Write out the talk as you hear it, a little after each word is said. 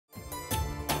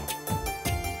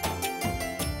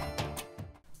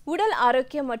உடல்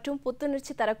ஆரோக்கியம் மற்றும்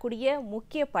புத்துணர்ச்சி தரக்கூடிய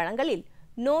முக்கிய பழங்களில்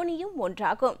நோனியும்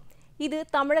ஒன்றாகும். இது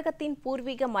தமிழகத்தின்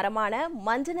பூர்வீக மரமான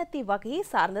மஞ்சனத்தி வகையை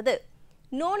சார்ந்தது.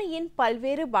 நோனியின்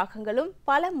பல்வேறு பாகங்களும்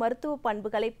பல மருத்துவ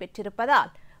பண்புகளை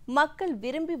பெற்றிருப்பதால் மக்கள்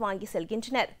விரும்பி வாங்கி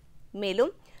செல்கின்றனர்.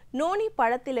 மேலும் நோனி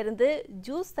பழத்திலிருந்து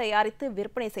ஜூஸ் தயாரித்து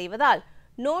விற்பனை செய்வதால்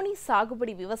நோனி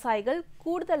சாகுபடி விவசாயிகள்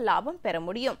கூடுதல் லாபம் பெற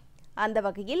முடியும். அந்த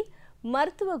வகையில்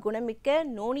மருத்துவ குணமிக்க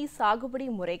நோனி சாகுபடி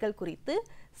முறைகள் குறித்து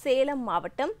சேலம்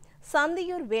மாவட்டம்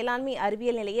சந்தியூர் வேளாண்மை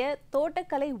அறிவியல் நிலைய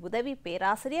தோட்டக்கலை உதவி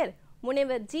பேராசிரியர்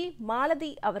முனைவர் ஜி.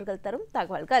 மாலதி அவர்கள் தரும்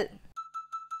தகவல்கள்.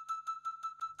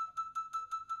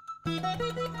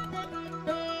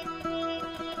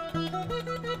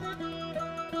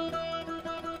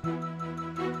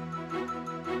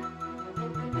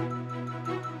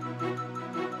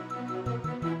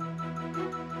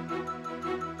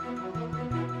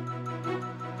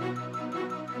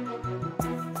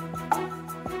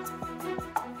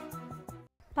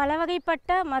 பல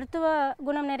வகைப்பட்ட மருத்துவ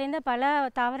குணம் நிறைந்த பல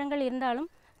தாவரங்கள் இருந்தாலும்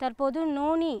தற்போது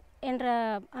நோனி என்ற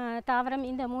தாவரம்,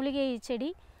 இந்த மூலிகை செடி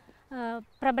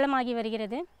பிரபலமாகி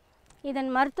வருகிறது. இதன்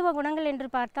மருத்துவ குணங்கள் என்று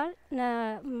பார்த்தால்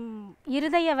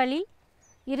இருதய வலி,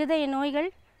 இருதய நோய்கள்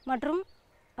மற்றும்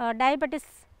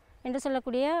டயபெட்டிஸ் என்று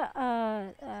சொல்லக்கூடிய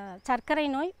சர்க்கரை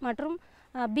நோய் மற்றும்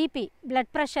பிபி,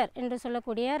 பிளட் ப்ரெஷர் என்று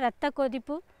சொல்லக்கூடிய இரத்த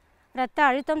கொதிப்பு, இரத்த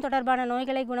அழுத்தம் தொடர்பான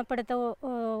நோய்களை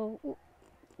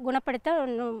குணப்படுத்த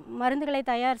மருந்துகளை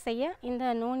தயார் செய்ய இந்த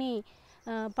நோனி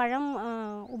பழம்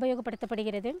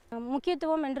உபயோகப்படுத்தப்படுகிறது.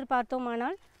 முக்கியத்துவம் என்று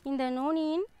பார்த்தோமானால் இந்த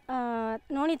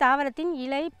நோனி தாவரத்தின்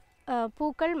இலை,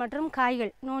 பூக்கள் மற்றும்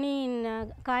காய்கள், நோனியின்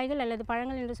காய்கள் அல்லது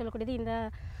பழங்கள் என்று சொல்லக்கூடியது இந்த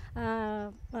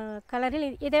கலரில்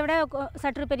இதைவிட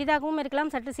சற்று பெரிதாகவும்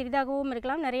இருக்கலாம், சற்று சிறிதாகவும்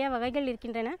இருக்கலாம், நிறைய வகைகள்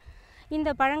இருக்கின்றன. இந்த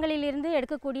பழங்களிலிருந்து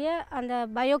எடுக்கக்கூடிய அந்த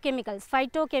பயோகெமிக்கல்ஸ்,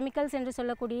 ஃபைட்டோகெமிக்கல்ஸ் என்று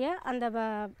சொல்லக்கூடிய அந்த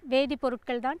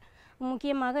வேதிப்பொருட்கள் தான்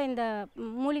முக்கியமாக இந்த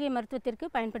மூலிகை மருத்துவத்திற்கு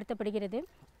பயன்படுத்தப்படுகிறது.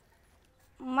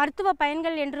 மருத்துவ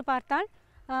பயன்கள் என்று பார்த்தால்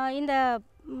இந்த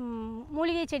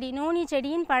மூலிகை செடி, நோனி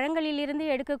செடியின் பழங்களிலிருந்து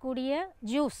எடுக்கக்கூடிய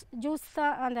ஜூஸ்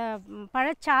தான், அந்த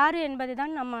பழச்சாறு என்பது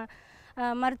தான் நம்ம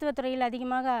மருத்துவத்துறையில்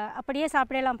அதிகமாக அப்படியே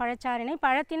சாப்பிடலாம்.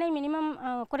 பழத்தினை மினிமம்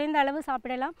குறைந்த அளவு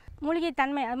சாப்பிடலாம். மூலிகை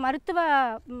தன்மை, மருத்துவ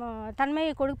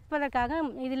தன்மையை கொடுப்பதற்காக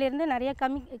இதிலிருந்து நிறைய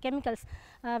கெமிக்கல்ஸ்,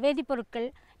 வேதிப்பொருட்கள்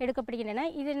எடுக்கப்படுகின்றன.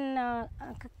 இதன்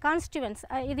கான்ஸ்டிவன்ஸ்,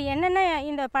 இது என்னென்ன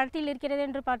இந்த பழத்தில் இருக்கிறது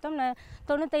என்று பார்த்தோம்.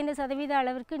 95%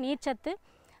 அளவிற்கு நீர்ச்சத்து,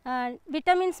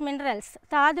 விட்டமின்ஸ், மினரல்ஸ்,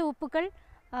 தாது உப்புக்கள்,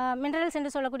 மினரல்ஸ்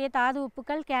என்று சொல்லக்கூடிய தாது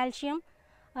உப்புக்கள், கால்சியம்,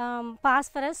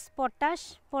 பாஸ்பரஸ், பொட்டாஷ்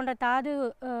போன்ற தாது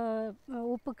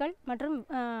உப்புக்கள் மற்றும்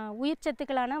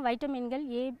உயிர்ச்சத்துக்களான வைட்டமின்கள்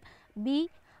ஏ, பி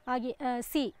ஆகிய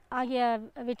சி ஆகிய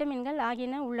விட்டமின்கள்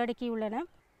ஆகியன உள்ளடக்கியுள்ளன.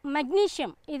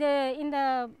 மெக்னீசியம், இந்த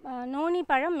நோனி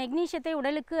பழம் மெக்னீசியத்தை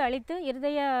உடலுக்கு அளித்து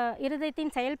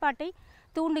இருதயத்தின் செயல்பாட்டை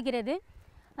தூண்டுகிறது.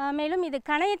 மேலும் இது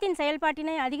கணையத்தின்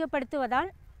செயல்பாட்டினை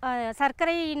அதிகப்படுத்துவதால்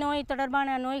சர்க்கரை நோய்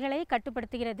தொடர்பான நோய்களை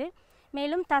கட்டுப்படுத்துகிறது.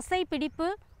 மேலும் தசை பிடிப்பு,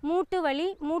 மூட்டு வலி,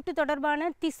 மூட்டு தொடர்பான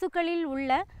திசுக்களில் உள்ள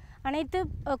அனைத்து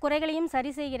குறைகளையும்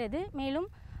சரி செய்கிறது. மேலும்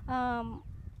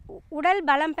உடல்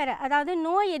பலம் பெற, அதாவது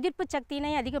நோய் எதிர்ப்பு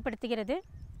சக்தியினை அதிகப்படுத்துகிறது.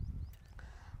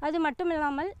 அது மட்டும்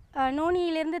இல்லாமல்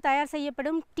நோனியிலிருந்து தயார்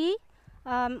செய்யப்படும் டீ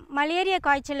மலேரியா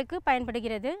காய்ச்சலுக்கு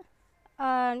பயன்படுகிறது.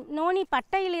 நோனி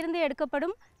பட்டையிலிருந்து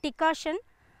எடுக்கப்படும் டிகாஷன்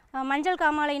மஞ்சள்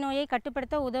காமாலை நோயை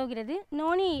கட்டுப்படுத்த உதவுகிறது.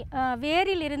 நோனி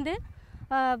வேரிலிருந்து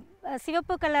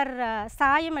சிவப்பு கலர்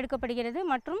சாயம் எடுக்கப்படுகிறது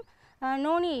மற்றும்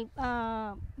நோனி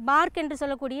பார்க் என்று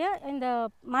சொல்லக்கூடிய இந்த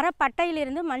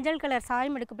மரப்பட்டையிலிருந்து மஞ்சள் கலர்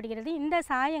சாயம் எடுக்கப்படுகிறது. இந்த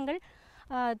சாயங்கள்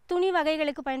துணி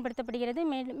வகைகளுக்கு பயன்படுத்தப்படுகிறது.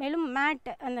 மேலும்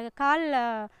மேட், அந்த கால்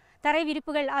தரை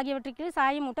விரிப்புகள் ஆகியவற்றுக்கு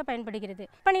சாயமூட்ட பயன்படுகிறது.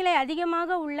 வெப்பநிலை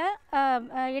அதிகமாக உள்ள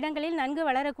இடங்களில் நன்கு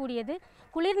வளரக்கூடியது.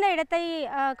 குளிர்ந்த இடத்தை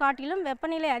காட்டிலும்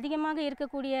வெப்பநிலை அதிகமாக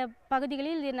இருக்கக்கூடிய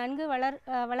பகுதிகளில் இது நன்கு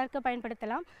வளர்க்க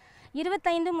பயன்படுத்தலாம்.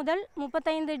 25 முதல்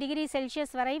 35 டிகிரி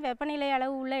செல்சியஸ் வரை வெப்பநிலை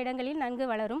அளவு உள்ள இடங்களில் நன்கு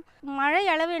வளரும். மழை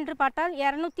அளவு என்று பார்த்தால்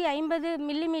 250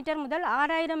 மில்லிமீட்டர் முதல்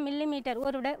 6000 மில்லிமீட்டர்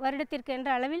ஒரு வருடத்திற்கு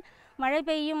என்ற அளவில் மழை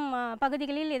பெய்யும்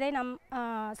பகுதிகளில் இதை நாம்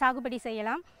சாகுபடி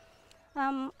செய்யலாம்.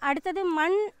 அடுத்தது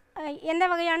மண், எந்த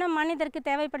வகையான மண் இதற்கு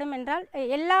தேவைப்படும் என்றால்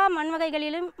எல்லா மண்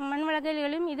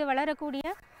வகைகளிலும் இது வளரக்கூடிய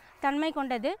தன்மை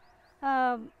கொண்டது.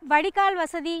 வடிகால்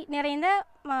வசதி நிறைந்த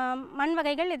மண்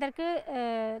வகைகள் இதற்கு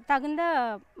தகுந்த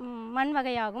மண்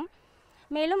வகையாகும்.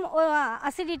 மேலும்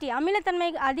அசிடிட்டி, அமிலத்தன்மை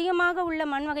அதிகமாக உள்ள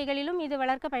மண் வகைகளிலும் இது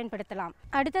வளர்க்க பயன்படுத்தலாம்.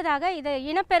 அடுத்ததாக இது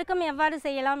இனப்பெருக்கம் எவ்வாறு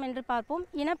செய்யலாம் என்று பார்ப்போம்.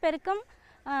 இனப்பெருக்கம்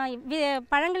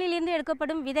பழங்களிலிருந்து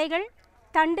எடுக்கப்படும் விதைகள்,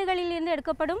 தண்டுகளிலிருந்து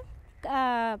எடுக்கப்படும்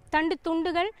தண்டு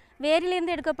துண்டுகள்,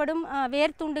 வேரிலிருந்து எடுக்கப்படும்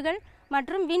வேர் துண்டுகள்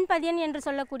மற்றும் விண்பதியன் என்று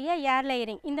சொல்லக்கூடிய ஏர்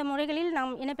லேயரிங் இந்த முறைகளில்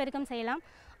நாம் இனப்பெருக்கம் செய்யலாம்.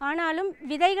 ஆனாலும்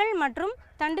விதைகள் மற்றும்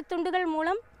தண்டு துண்டுகள்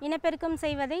மூலம் இனப்பெருக்கம்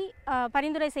செய்வதை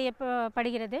பரிந்துரை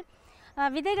செய்யப்படுகிறது.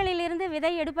 விதைகளிலிருந்து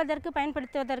விதை எடுப்பதற்கு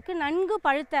பயன்படுத்துவதற்கு நன்கு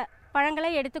பழுத்த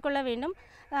பழங்களை எடுத்துக்கொள்ள வேண்டும்.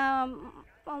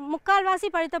 முக்கால்வாசி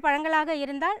பழுத்த பழங்களாக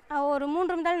இருந்தால் ஒரு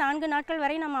 3 முதல் 4 நாட்கள்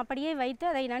வரை நாம் அப்படியே வைத்து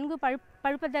அதை நன்கு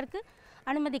பழுப்பதற்கு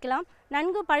அனுமதிக்கலாம்.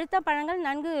 நன்கு பழுத்த பழங்கள்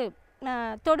நன்கு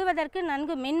தொடுவதற்கு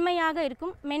நன்கு மென்மையாக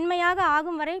இருக்கும். மென்மையாக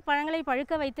ஆகும் வரை பழங்களை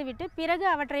பழுக்க வைத்துவிட்டு பிறகு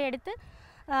அவற்றை எடுத்து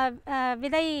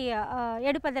விதை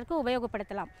எடுப்பதற்கு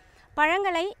உபயோகப்படுத்தலாம்.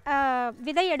 பழங்களை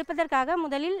விதை எடுப்பதற்காக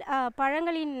முதலில்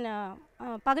பழங்களின்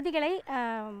பகுதிகளை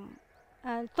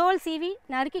தோல் சீவி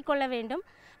நறுக்கி கொள்ள வேண்டும்.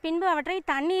 பின்பு அவற்றை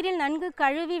தண்ணீரில் நன்கு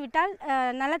கழுவி விட்டால்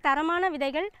நல்ல தரமான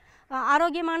விதைகள்,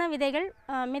 ஆரோக்கியமான விதைகள்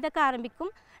மிதக்க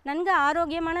ஆரம்பிக்கும். நன்கு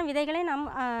ஆரோக்கியமான விதைகளை நாம்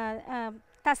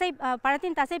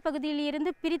பழத்தின்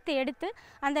தசைப்பகுதியிலிருந்து பிரித்து எடுத்து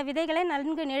அந்த விதைகளை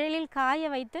நன்கு நிழலில் காய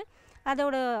வைத்து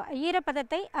அதோட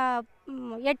ஈரப்பதத்தை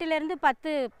 8லிருந்து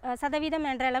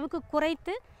 10% என்ற அளவுக்கு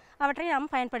குறைத்து அவற்றை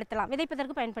நாம்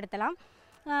விதைப்பதற்கு பயன்படுத்தலாம்.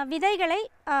 விதைகளை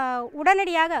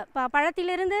உடனடியாக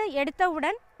பழத்திலிருந்து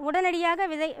எடுத்தவுடன் உடனடியாக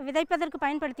விதைப்பதற்கு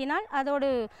பயன்படுத்தினால்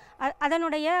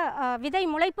அதனுடைய விதை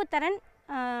முளைப்பு திறன்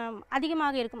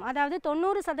அதிகமாக இருக்கும். அதாவது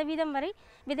 90% வரை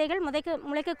விதைகள்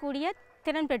முளைக்கக்கூடிய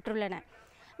திறன் பெற்றுள்ளன.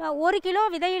 1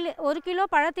 கிலோ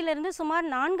பழத்திலிருந்து சுமார்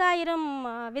 4000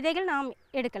 விதைகள் நாம்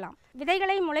எடுக்கலாம்.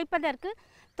 விதைகளை முளைப்பதற்கு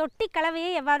தொட்டி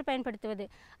கலவையை எவ்வாறு பயன்படுத்துவது?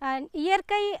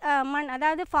 இயற்கை மண்,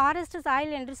 அதாவது ஃபாரஸ்ட்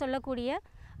சாயில் என்று சொல்லக்கூடிய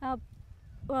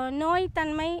நோய்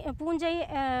தன்மை, பூஞ்சை,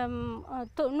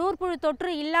 நூற்புழு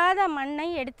தொற்று இல்லாத மண்ணை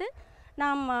எடுத்து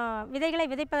நாம் விதைகளை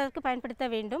விதைப்பதற்கு பயன்படுத்த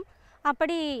வேண்டும்.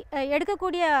 அப்படி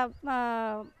எடுக்கக்கூடிய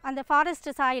அந்த ஃபாரஸ்ட்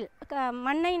சாயில்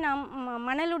மண்ணை நாம்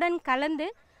மணலுடன் கலந்து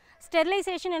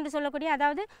ஸ்டெரிலைசேஷன் என்று சொல்லக்கூடிய,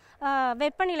 அதாவது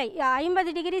வெப்பநிலை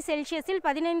 50 டிகிரி செல்சியஸில்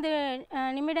 15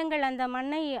 நிமிடங்கள் அந்த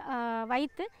மண்ணை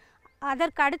வைத்து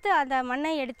அதற்கடுத்து அந்த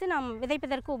மண்ணை எடுத்து நாம்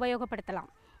விதைப்பதற்கு உபயோகப்படுத்தலாம்.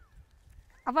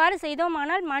 அவ்வாறு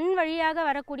செய்தோமானால் மண் வழியாக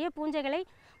வரக்கூடிய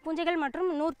பூஞ்சைகள் மற்றும்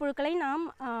நூற்புழுக்களை நாம்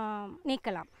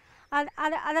நீக்கலாம்.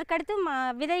 அதற்கடுத்து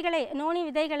நோனி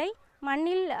விதைகளை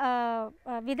மண்ணில்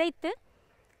விதைத்து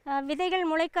விதைகள்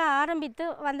முளைக்க ஆரம்பித்து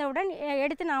வந்தவுடன்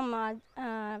எடுத்து நாம்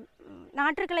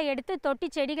நாற்றுக்களை எடுத்து தொட்டி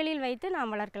செடிகளில் வைத்து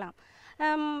நாம் வளர்க்கலாம்.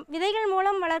 விதைகள்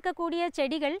மூலம் வளர்க்கக்கூடிய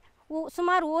செடிகள்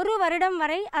சுமார் 1 வருடம்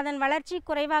வரை அதன் வளர்ச்சி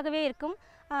குறைவாகவே இருக்கும்.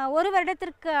 1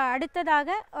 வருடத்திற்கு அடுத்ததாக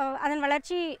அதன்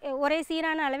வளர்ச்சி ஒரே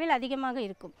சீரான அளவில் அதிகமாக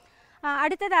இருக்கும்.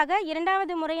 அடுத்ததாக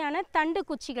 2வது முறையான தண்டு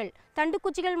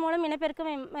குச்சிகள் மூலம்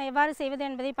இனப்பெருக்கம் எவ்வாறு செய்வது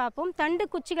என்பதை பார்ப்போம். தண்டு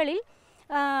குச்சிகளில்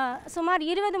சுமார்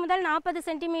 20 முதல் 40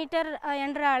 சென்டிமீட்டர்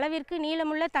என்ற அளவிற்கு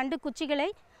நீளமுள்ள தண்டு குச்சிகளை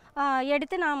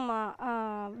எடுத்து நாம்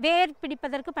வேர்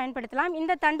பிடிப்பதற்கு பயன்படுத்தலாம்.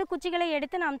 இந்த தண்டு குச்சிகளை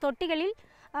எடுத்து நாம் தொட்டிகளில்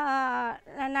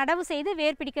நடவு செய்து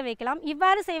வேர் பிடிக்க வைக்கலாம்.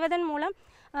 இவ்வாறு செய்வதன் மூலம்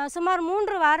சுமார்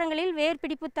 3 வாரங்களில் வேர்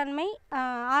பிடிப்புத்தன்மை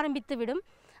ஆரம்பித்துவிடும்.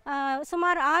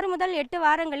 சுமார் 6 முதல் 8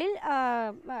 வாரங்களில்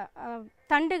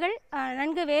தண்டுகள்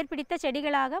நன்கு வேர் பிடித்த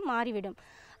செடிகளாக மாறிவிடும்.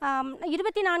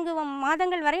 24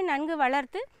 மாதங்கள் வரை நன்கு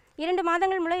வளர்த்து 2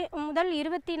 மாதங்கள் முதல்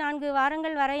 24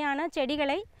 வாரங்கள் வரையான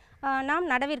செடிகளை நாம்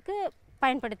நடவிற்கு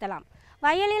பயன்படுத்தலாம்.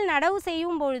 வயலில் நடவு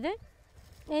செய்யும் பொழுது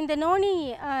இந்த நோனி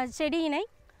செடியினை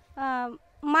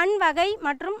மண் வகை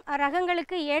மற்றும்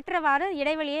ரகங்களுக்கு ஏற்றவாறு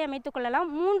இடைவெளியை அமைத்து கொள்ளலாம்.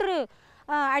 3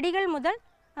 அடிகள் முதல்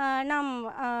நாம்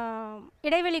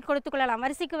இடைவெளி கொடுத்து கொள்ளலாம்.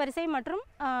 வரிசைக்கு வரிசை மற்றும்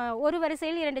ஒரு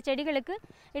வரிசையில் 2 செடிகளுக்கு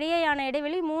இடையேயான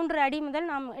இடைவெளி 3 அடி முதல்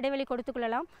நாம் இடைவெளி கொடுத்து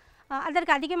கொள்ளலாம்.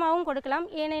 அதற்கு அதிகமாகவும் கொடுக்கலாம்.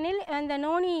 ஏனெனில் இந்த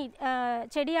நோனி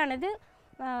செடியானது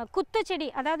குத்து செடி,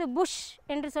 அதாவது புஷ்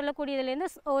என்று சொல்லக்கூடியதிலிருந்து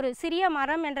ஒரு சிறிய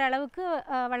மரம் என்ற அளவுக்கு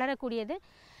வளரக்கூடியது.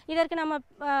 இதற்கு நம்ம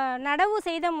நடவு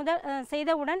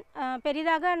செய்தவுடன்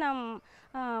பெரிதாக நாம்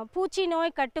பூச்சி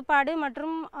நோய் கட்டுப்பாடு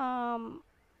மற்றும்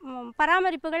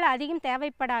பராமரிப்புகள் அதிகம்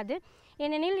தேவைப்படாது.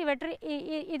 ஏனெனில்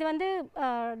இது வந்து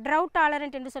ட்ரவுட்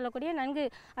டாலரண்ட் என்று சொல்லக்கூடிய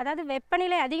அதாவது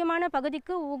வெப்பநிலை அதிகமான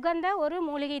பகுதிக்கு உகந்த ஒரு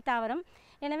மூலிகை தாவரம்.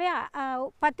 எனவே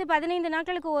 10-15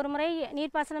 நாட்களுக்கு ஒரு முறை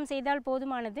நீர்ப்பாசனம் செய்தால்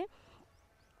போதுமானது.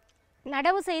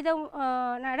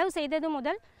 நடவு செய்தது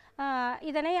முதல்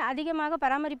இதனை அதிகமாக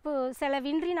பராமரிப்பு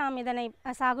செலவின்றி நாம் இதனை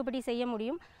சாகுபடி செய்ய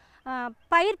முடியும்.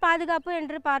 பயிர் பாதுகாப்பு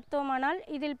என்று பார்த்தோமானால்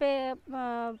இதில்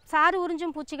சாறு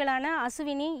உறிஞ்சும் பூச்சிகளான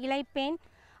அசுவினி, இலைப்பேன்,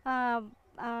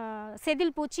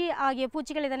 செதில் பூச்சி ஆகிய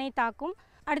பூச்சிகள் இதனை தாக்கும்.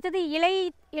 அடுத்தது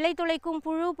இலை துளைக்கும்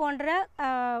புழு போன்ற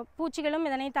பூச்சிகளும்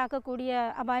இதனை தாக்கக்கூடிய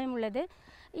அபாயம் உள்ளது.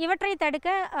 இவற்றை தடுக்க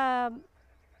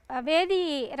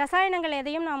ரசாயனங்கள்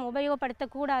எதையும் நாம்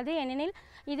உபயோகப்படுத்தக்கூடாது. ஏனெனில்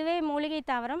இதுவே மூலிகை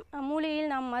தாவரம்.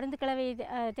 மூலிகையில் நாம் மருந்து கலவை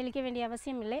தெளிக்க வேண்டிய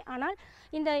அவசியம் இல்லை. ஆனால்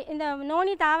இந்த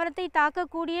நோனி தாவரத்தை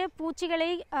தாக்கக்கூடிய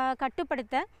பூச்சிகளை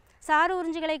கட்டுப்படுத்த சாறு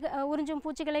உறிஞ்சும்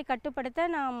பூச்சிகளை கட்டுப்படுத்த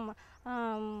நாம்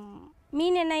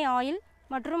மீன் எண்ணெய் ஆயில்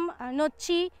மற்றும்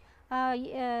நொச்சி,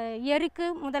 எருக்கு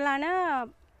முதலான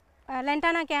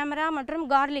லென்டானா கேமரா மற்றும்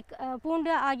கார்லிக்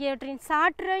பூண்டு ஆகியவற்றின்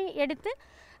சாற்றை எடுத்து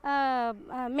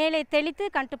மேலே தெளித்து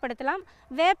கட்டுப்படுத்தலாம்.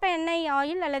 வேப்ப எண்ணெய்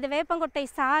ஆயில் அல்லது வேப்பங்கொட்டை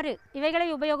சாறு இவைகளை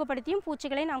உபயோகப்படுத்தியும்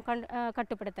பூச்சிகளை நாம்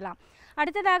கட்டுப்படுத்தலாம்.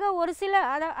 அடுத்ததாக ஒரு சில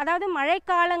அதாவது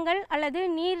மழைக்காலங்கள் அல்லது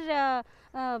நீர்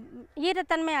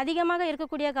ஈரத்தன்மை அதிகமாக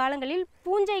இருக்கக்கூடிய காலங்களில்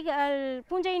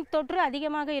பூஞ்சையின் தொற்று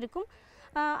அதிகமாக இருக்கும்.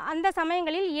 அந்த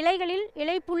சமயங்களில் இலைகளில்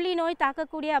இலைப்புள்ளி நோய்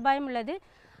தாக்கக்கூடிய அபாயம் உள்ளது.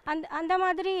 அந்த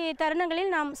மாதிரி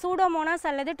தருணங்களில் நாம் சூடோமோனாஸ்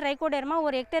அல்லது ட்ரைகோடெர்மா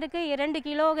ஒரு ஹெக்டருக்கு 2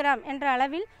 கிலோகிராம் என்ற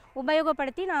அளவில்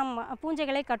உபயோகப்படுத்தி நாம்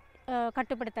பூஞ்சைகளை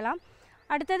கட்டுப்படுத்தலாம்.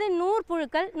 அடுத்தது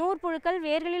நூற்புழுக்கள்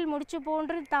வேர்களில் முடிச்சு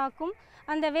போன்று தாக்கும்.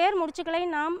 அந்த வேர் முடிச்சுக்களை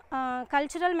நாம்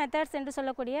கல்ச்சுரல் மெத்தட்ஸ் என்று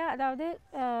சொல்லக்கூடிய, அதாவது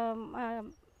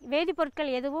வேதிப்பொருட்கள்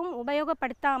எதுவும்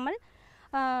உபயோகப்படுத்தாமல்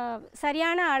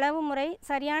சரியான அளவு முறை,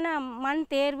 சரியான மண்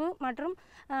தேர்வு மற்றும்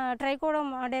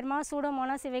ட்ரைகோடெர்மா,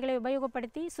 சூடோமோனாஸ் இவைகளை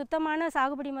உபயோகப்படுத்தி சுத்தமான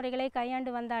சாகுபடி முறைகளை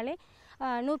கையாண்டு வந்தாலே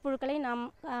நூற்புழுக்களை நாம்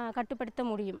கட்டுப்படுத்த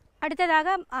முடியும். அடுத்ததாக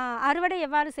அறுவடை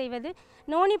எவ்வாறு செய்வது?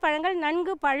 நோனி பழங்கள்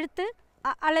நன்கு பழுத்து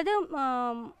அல்லது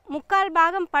முக்கால்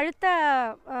பாகம் பழுத்த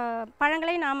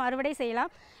பழங்களை நாம் அறுவடை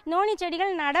செய்யலாம். நோனி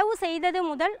செடிகள் நடவு செய்தது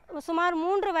முதல் சுமார்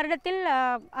 3 வருடத்தில்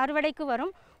அறுவடைக்கு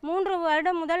வரும். 3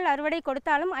 வருடம் முதல் அறுவடை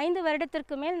கொடுத்தாலும் 5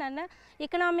 வருடத்திற்கு மேல் நல்ல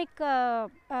எக்கனாமிக்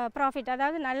ப்ராஃபிட்,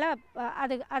 அதாவது நல்ல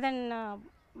அதன்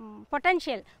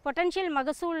பொட்டன்ஷியல்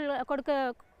மகசூல்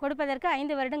கொடுப்பதற்கு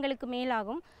 5 வருடங்களுக்கு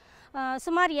மேலாகும்.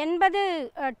 சுமார் 80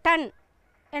 டன்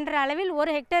என்ற அளவில்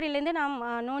ஒரு ஹெக்டரிலிருந்து நாம்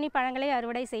நோனி பழங்களை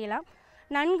அறுவடை செய்யலாம்.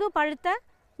 நன்கு பழுத்த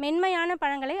மென்மையான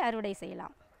பழங்களை அறுவடை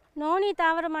செய்யலாம். நோனி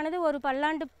தாவரமானது ஒரு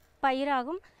பல்லாண்டு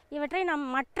பயிராகும். இவற்றை நாம்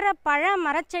மற்ற பழ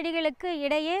மரச்செடிகளுக்கு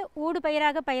இடையே ஊடு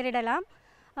பயிராக பயிரிடலாம்.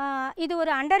 இது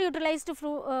ஒரு under utilised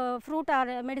fruit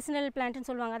R medicinal பிளான்ட்னு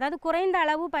சொல்லுவாங்க. அதாவது குறைந்த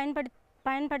அளவு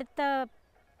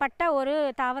பயன்படுத்தப்பட்ட ஒரு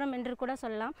தாவரம் என்று கூட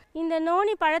சொல்லலாம். இந்த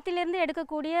நோனி பழத்திலிருந்து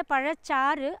எடுக்கக்கூடிய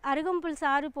பழச்சாறு அருகம்புல்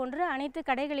சாறு போன்று அனைத்து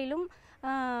கடைகளிலும்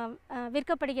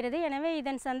விற்கப்படுகிறது. எனவே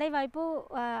இதன் சந்தை வாய்ப்பு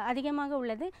அதிகமாக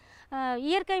உள்ளது.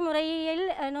 இயற்கை முறையில்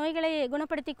நோய்களை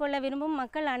குணப்படுத்தி கொள்ள விரும்பும்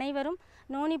மக்கள் அனைவரும்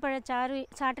நோனி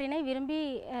பழச்சாற்றினை விரும்பி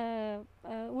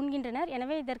உண்கின்றனர்.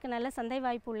 எனவே இதற்கு நல்ல சந்தை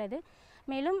வாய்ப்பு உள்ளது.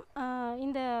 மேலும்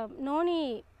இந்த நோனி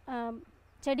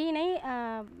செடியினை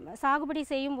சாகுபடி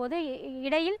செய்யும் போது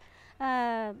இடையில்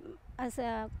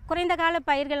குறைந்த கால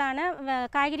பயிர்களான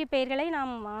காய்கறி பயிர்களை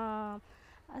நாம்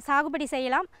சாகுபடி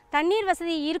செய்யலாம். தண்ணீர்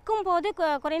வசதி இருக்கும் போது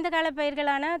குறைந்த கால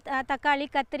பயிர்களான தக்காளி,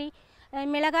 கத்திரி,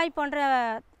 மிளகாய் போன்ற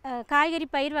காய்கறி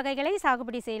பயிர் வகைகளை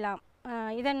சாகுபடி செய்யலாம்.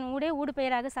 இதன் ஊடு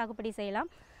பயிராக சாகுபடி செய்யலாம்.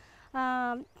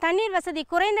 தண்ணீர் வசதி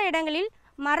குறைந்த இடங்களில்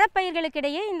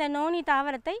மரப்பயிர்களுக்கிடையே இந்த நோனி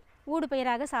தாவரத்தை ஊடு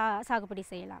பயிராக சாகுபடி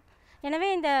செய்யலாம். எனவே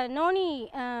இந்த நோனி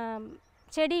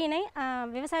செடியினை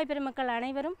விவசாய பெருமக்கள்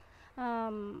அனைவரும்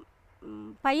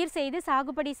பயிர் செய்து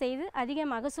சாகுபடி செய்து அதிக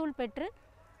மகசூல் பெற்று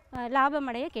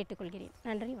லாபமடைய கேட்டுக்கொள்கிறேன்.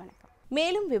 நன்றி, வணக்கம்.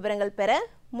 மேலும் விவரங்கள் பெற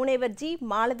முனைவர் ஜி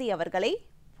மாலதி அவர்களை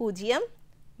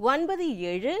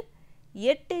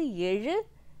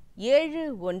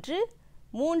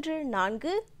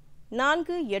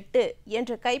 09787713448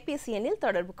 என்ற கைபேசி எண்ணில்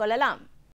தொடர்பு கொள்ளலாம்.